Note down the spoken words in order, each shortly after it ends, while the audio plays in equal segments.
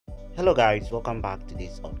Hello guys, welcome back to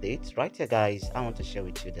this update. Right here guys, I want to share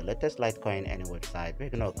with you the latest Litecoin any website. We're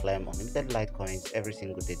gonna claim unlimited Litecoins every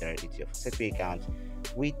single day directly to your faucet account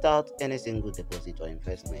without any single deposit or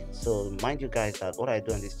investment. So mind you guys that what I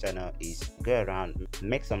do on this channel is go around,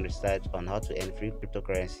 make some research on how to earn free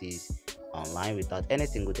cryptocurrencies online without any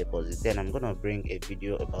single deposit. Then I'm gonna bring a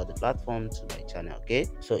video about the platform to my channel. Okay,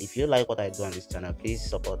 so if you like what I do on this channel, please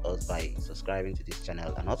support us by subscribing to this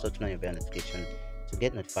channel and also turn on your bell notification to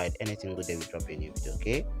get notified any single day we drop a new video.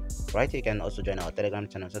 Okay, right here you can also join our Telegram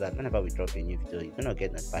channel so that whenever we drop a new video you're gonna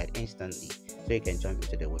get notified instantly, so you can jump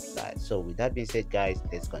into the website. So with that being said guys,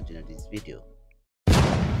 let's continue this video.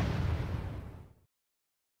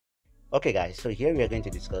 Okay guys, so here we are going to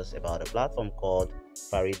discuss about a platform called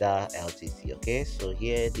Farida LTC. Okay, so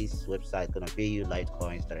here this website gonna pay you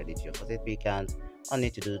Litecoins directly to your faucet account. All you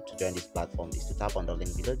need to do to join this platform is to tap on the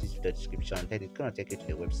link below this video description. Then it's gonna take you to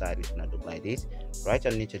the website, which is gonna look like this. Right,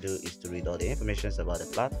 all you need to do is to read all the information about the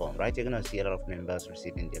platform. Right, you're gonna see a lot of members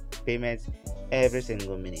receiving their payments every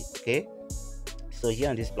single minute. Okay, so here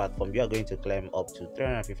on this platform you are going to claim up to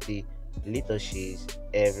 350 Litecoins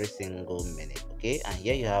every single minute. Okay, and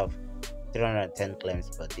here you have 310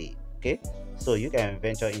 claims per day. Okay, so you can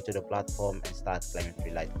venture into the platform and start claiming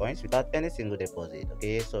free Litecoins without any single deposit.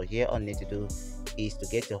 Okay, so here all you need to do is to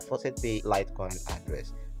get your faucet pay Litecoin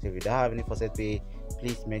address. So if you don't have any faucet pay,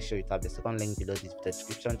 please make sure you tap the second link below this video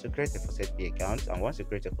description to create a faucet pay account. And once you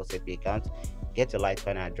create a faucet pay account, get your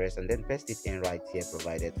Litecoin address and then paste it in right here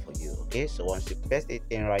provided for you. Okay, so once you paste it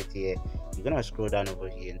in right here, you're gonna scroll down over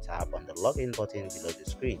here and tap on the login button below the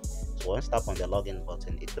screen. So once you tap on the login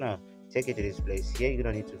button, it's gonna take you to this place. Here you're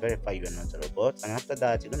gonna need to verify you're not a robot, and after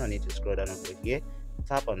that you're gonna need to scroll down over here,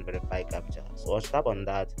 tap on verify captcha. So once you tap on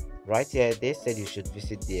that, right here they said you should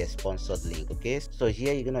visit the sponsored link. Okay, so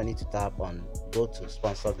here you're gonna need to tap on go to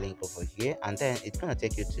sponsored link over here, and then it's gonna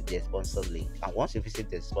take you to the sponsored link. And once you visit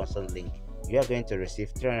the sponsored link, you are going to receive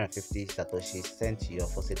 350 satoshis sent to your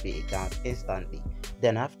faucet account instantly.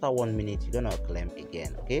 Then after 1 minute you're gonna claim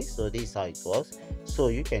again. Okay, so this is how it works. So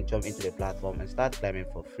you can jump into the platform and start claiming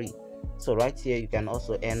for free. So right here you can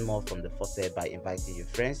also earn more from the faucet by inviting your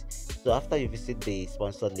friends. So after you visit the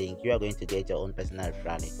sponsored link, you are going to get your own personal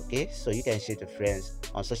referral link. Okay, so you can share to friends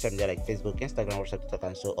on social media like Facebook, Instagram, WhatsApp, TikTok,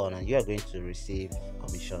 and so on, and you are going to receive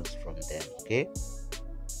commissions from them. Okay,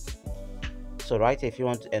 so right here, if you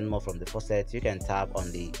want to earn more from the faucet, you can tap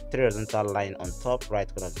on the three horizontal line on top right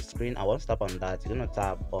corner of the screen, and once you tap on that, you're gonna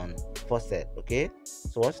tap on faucet. Okay,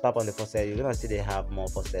 so once you tap on the faucet, you're gonna see they have more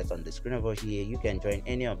faucets on the screen over here. You can join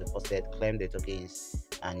any of the faucet, claim the tokens,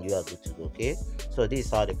 and you are good to go. Okay, so this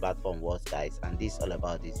is how the platform works guys, and this is all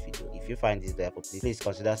about this video. If you find this helpful, please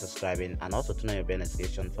consider subscribing and also turn on your bell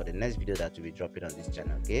notification for the next video that will be dropping on this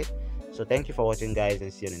channel. Okay, so thank you for watching guys,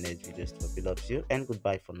 and see you in the next video. Stay loves you, and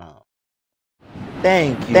goodbye for now.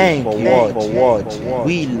 Thank you for watching.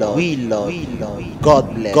 We love.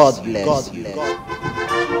 God bless.